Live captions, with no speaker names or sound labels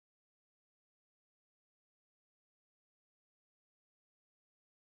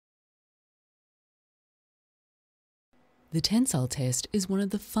The tensile test is one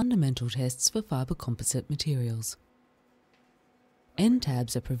of the fundamental tests for fibre composite materials. End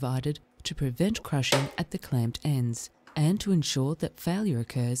tabs are provided to prevent crushing at the clamped ends and to ensure that failure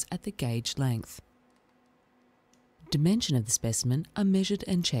occurs at the gauge length. Dimension of the specimen are measured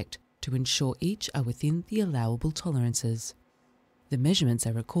and checked to ensure each are within the allowable tolerances. The measurements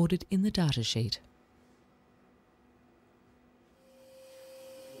are recorded in the datasheet.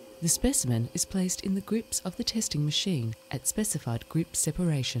 The specimen is placed in the grips of the testing machine at specified grip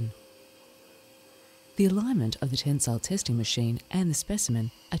separation. The alignment of the tensile testing machine and the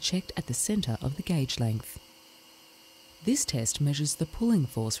specimen are checked at the centre of the gauge length. This test measures the pulling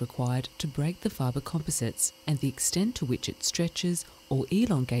force required to break the fibre composites and the extent to which it stretches or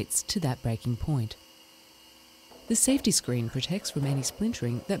elongates to that breaking point. The safety screen protects from any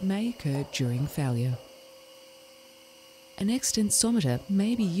splintering that may occur during failure. An extensometer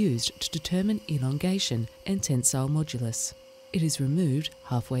may be used to determine elongation and tensile modulus. It is removed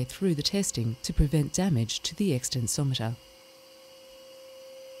halfway through the testing to prevent damage to the extensometer.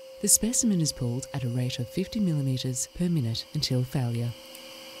 The specimen is pulled at a rate of 50 mm per minute until failure.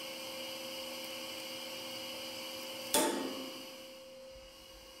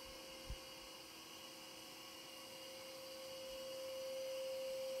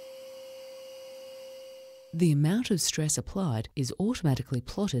 The amount of stress applied is automatically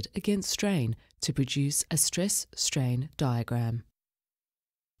plotted against strain to produce a stress-strain diagram.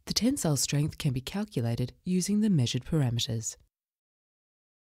 The tensile strength can be calculated using the measured parameters.